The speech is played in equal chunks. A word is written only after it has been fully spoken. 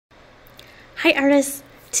Hi artists!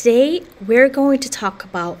 Today we're going to talk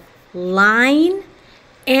about line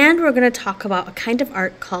and we're going to talk about a kind of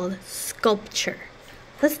art called sculpture.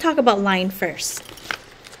 Let's talk about line first.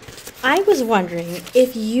 I was wondering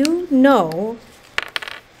if you know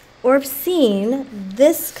or have seen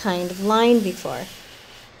this kind of line before.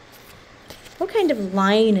 What kind of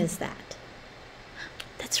line is that?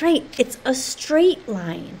 That's right, it's a straight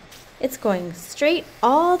line. It's going straight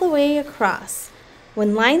all the way across.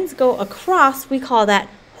 When lines go across, we call that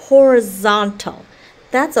horizontal.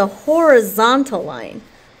 That's a horizontal line.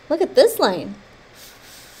 Look at this line.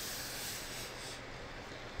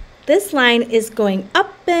 This line is going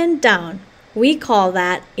up and down. We call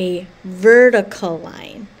that a vertical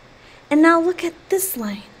line. And now look at this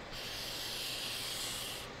line.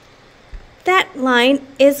 That line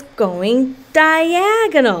is going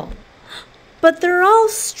diagonal. But they're all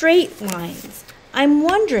straight lines. I'm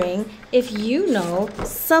wondering if you know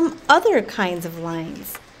some other kinds of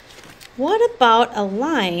lines. What about a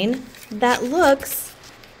line that looks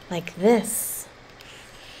like this?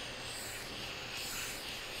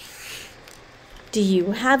 Do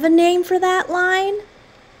you have a name for that line?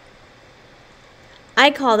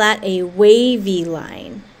 I call that a wavy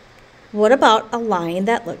line. What about a line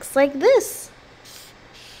that looks like this?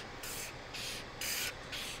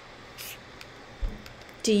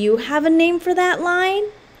 Do you have a name for that line?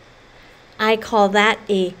 I call that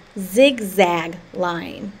a zigzag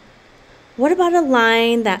line. What about a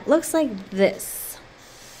line that looks like this?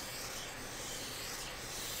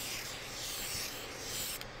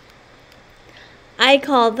 I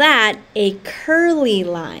call that a curly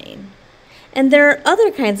line. And there are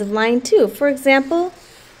other kinds of line too. For example,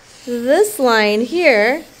 this line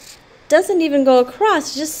here doesn't even go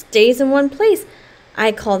across, it just stays in one place.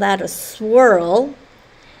 I call that a swirl.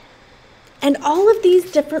 And all of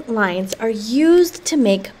these different lines are used to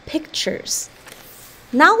make pictures.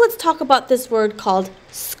 Now let's talk about this word called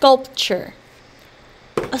sculpture.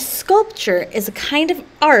 A sculpture is a kind of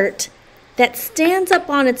art that stands up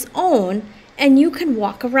on its own and you can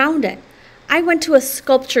walk around it. I went to a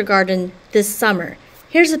sculpture garden this summer.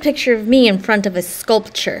 Here's a picture of me in front of a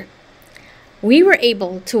sculpture. We were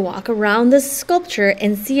able to walk around this sculpture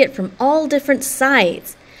and see it from all different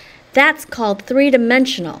sides. That's called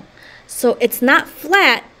three-dimensional. So it's not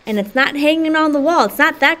flat and it's not hanging on the wall. It's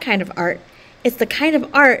not that kind of art. It's the kind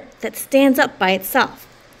of art that stands up by itself.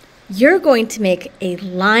 You're going to make a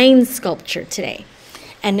line sculpture today.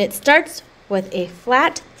 And it starts with a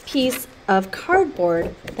flat piece of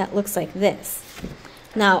cardboard that looks like this.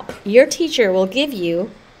 Now, your teacher will give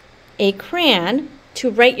you a crayon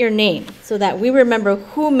to write your name so that we remember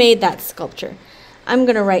who made that sculpture. I'm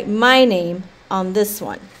going to write my name on this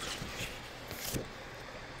one.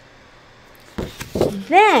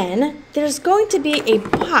 Then there's going to be a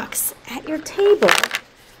box at your table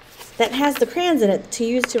that has the crayons in it to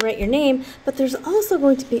use to write your name, but there's also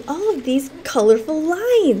going to be all of these colorful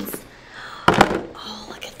lines. Oh,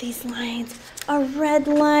 look at these lines. A red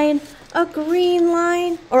line, a green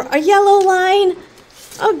line, or a yellow line,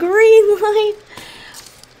 a green line.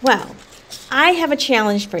 Well, I have a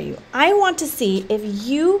challenge for you. I want to see if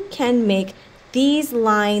you can make these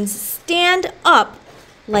lines stand up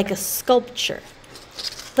like a sculpture.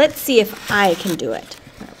 Let's see if I can do it.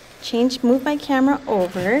 Move my camera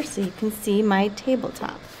over so you can see my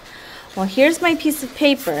tabletop. Well, here's my piece of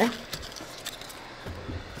paper.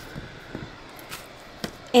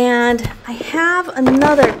 And I have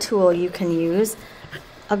another tool you can use,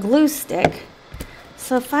 a glue stick.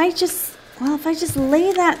 So if I just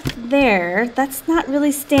lay that there, that's not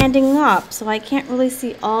really standing up, so I can't really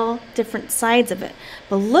see all different sides of it.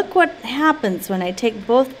 But look what happens when I take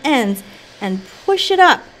both ends and push it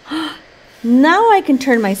up. Now I can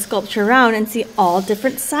turn my sculpture around and see all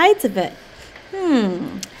different sides of it.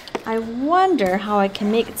 I wonder how I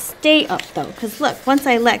can make it stay up though, because look, once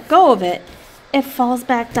I let go of it, it falls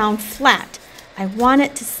back down flat. I want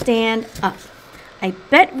it to stand up. I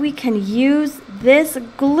bet we can use this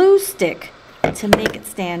glue stick to make it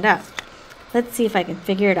stand up. Let's see if I can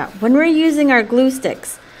figure it out. When we're using our glue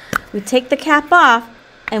sticks, we take the cap off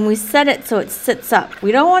and we set it so it sits up.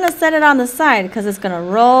 We don't want to set it on the side because it's going to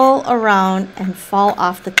roll around and fall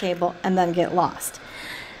off the table and then get lost.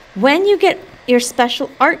 When you get your special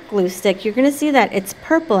art glue stick, you're going to see that it's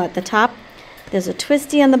purple at the top. There's a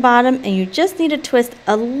twisty on the bottom and you just need to twist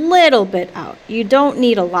a little bit out. You don't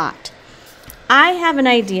need a lot. I have an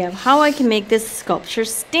idea of how I can make this sculpture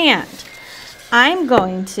stand. I'm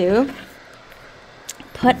going to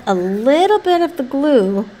put a little bit of the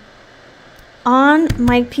glue on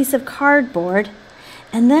my piece of cardboard,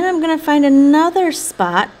 and then I'm going to find another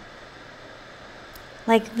spot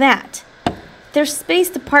like that. they're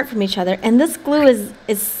spaced apart from each other, and this glue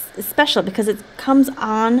is special because it comes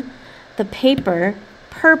on the paper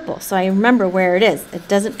purple, so I remember where it is. It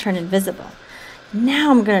doesn't turn invisible.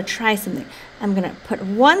 Now I'm going to try something. I'm going to put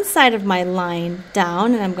one side of my line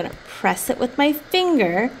down, and I'm going to press it with my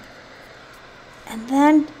finger. And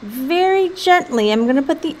then very gently, I'm going to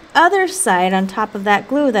put the other side on top of that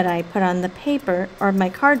glue that I put on the paper or my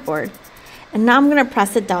cardboard. And now I'm going to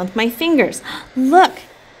press it down with my fingers. Look,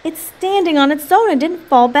 it's standing on its own. It didn't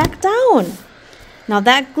fall back down. Now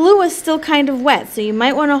that glue is still kind of wet, so you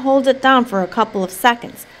might want to hold it down for a couple of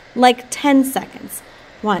seconds, like 10 seconds.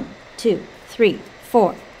 1, 2, 3,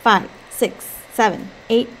 4, 5, 6, 7,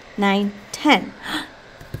 8, 9, 10.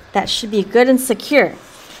 That should be good and secure.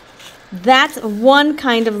 That's one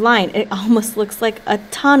kind of line. It almost looks like a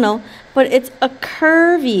tunnel, but it's a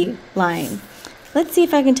curvy line. Let's see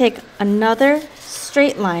if I can take another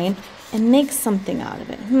straight line and make something out of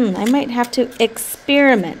it. I might have to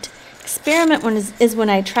experiment. Experiment is when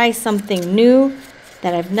I try something new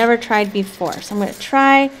that I've never tried before. So I'm going to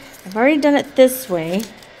try. I've already done it this way.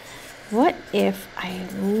 What if I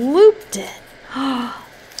looped it?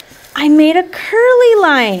 I made a curly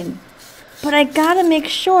line. But I gotta make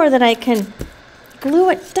sure that I can glue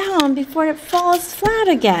it down before it falls flat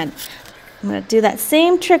again. I'm gonna do that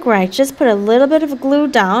same trick where I just put a little bit of glue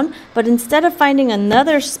down, but instead of finding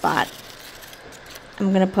another spot,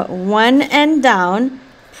 I'm gonna put one end down,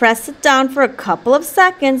 press it down for a couple of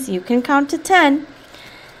seconds, you can count to 10,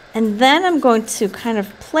 and then I'm going to kind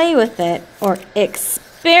of play with it or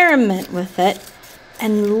experiment with it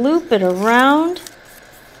and loop it around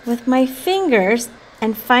with my fingers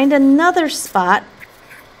and find another spot,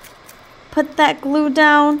 put that glue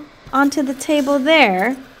down onto the table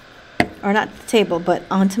there, or not the table, but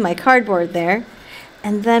onto my cardboard there,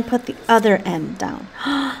 and then put the other end down.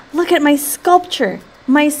 Look at my sculpture.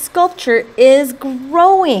 My sculpture is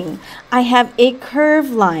growing. I have a curved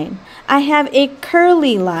line. I have a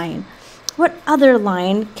curly line. What other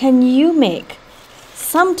line can you make?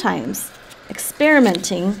 Sometimes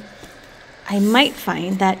experimenting, I might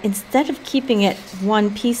find that instead of keeping it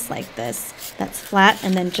one piece like this, that's flat,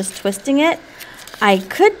 and then just twisting it, I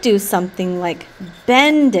could do something like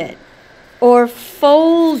bend it or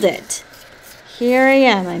fold it. Here I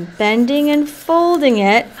am, I'm bending and folding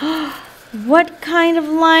it. What kind of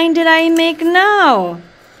line did I make now?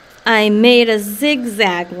 I made a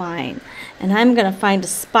zigzag line, and I'm gonna find a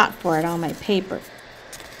spot for it on my paper,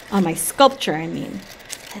 on my sculpture, I mean.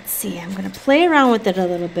 Let's see, I'm gonna play around with it a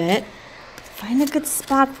little bit. Find a good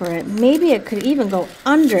spot for it. Maybe it could even go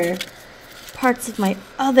under parts of my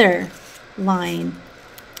other line.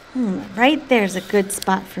 Right there's a good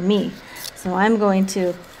spot for me. So I'm going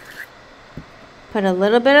to put a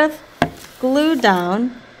little bit of glue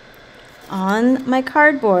down on my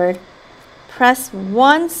cardboard, press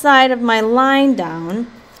one side of my line down,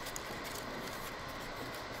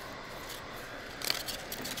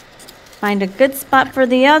 find a good spot for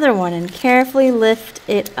the other one and carefully lift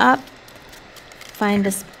it up. Find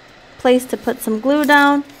a place to put some glue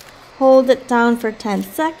down, hold it down for 10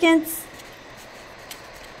 seconds,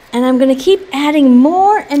 and I'm going to keep adding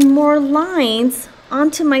more and more lines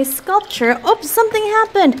onto my sculpture. Oh, something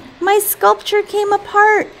happened. My sculpture came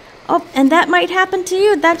apart. Oh, and that might happen to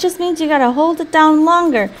you. That just means you got to hold it down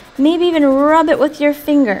longer. Maybe even rub it with your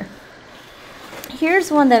finger.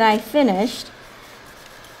 Here's one that I finished.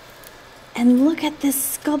 And look at this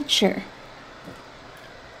sculpture.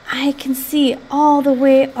 I can see all the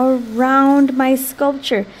way around my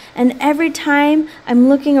sculpture, and every time I'm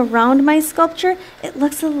looking around my sculpture, it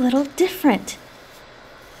looks a little different.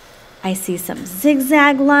 I see some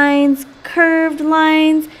zigzag lines, curved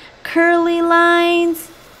lines, curly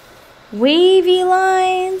lines, wavy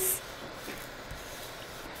lines.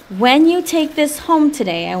 When you take this home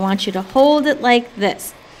today, I want you to hold it like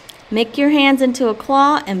this. Make your hands into a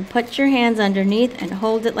claw and put your hands underneath and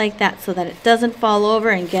hold it like that so that it doesn't fall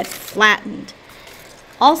over and get flattened.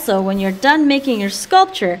 Also, when you're done making your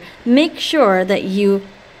sculpture, make sure that you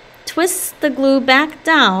twist the glue back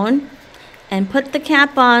down and put the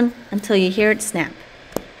cap on until you hear it snap.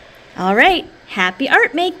 All right, happy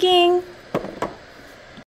art making!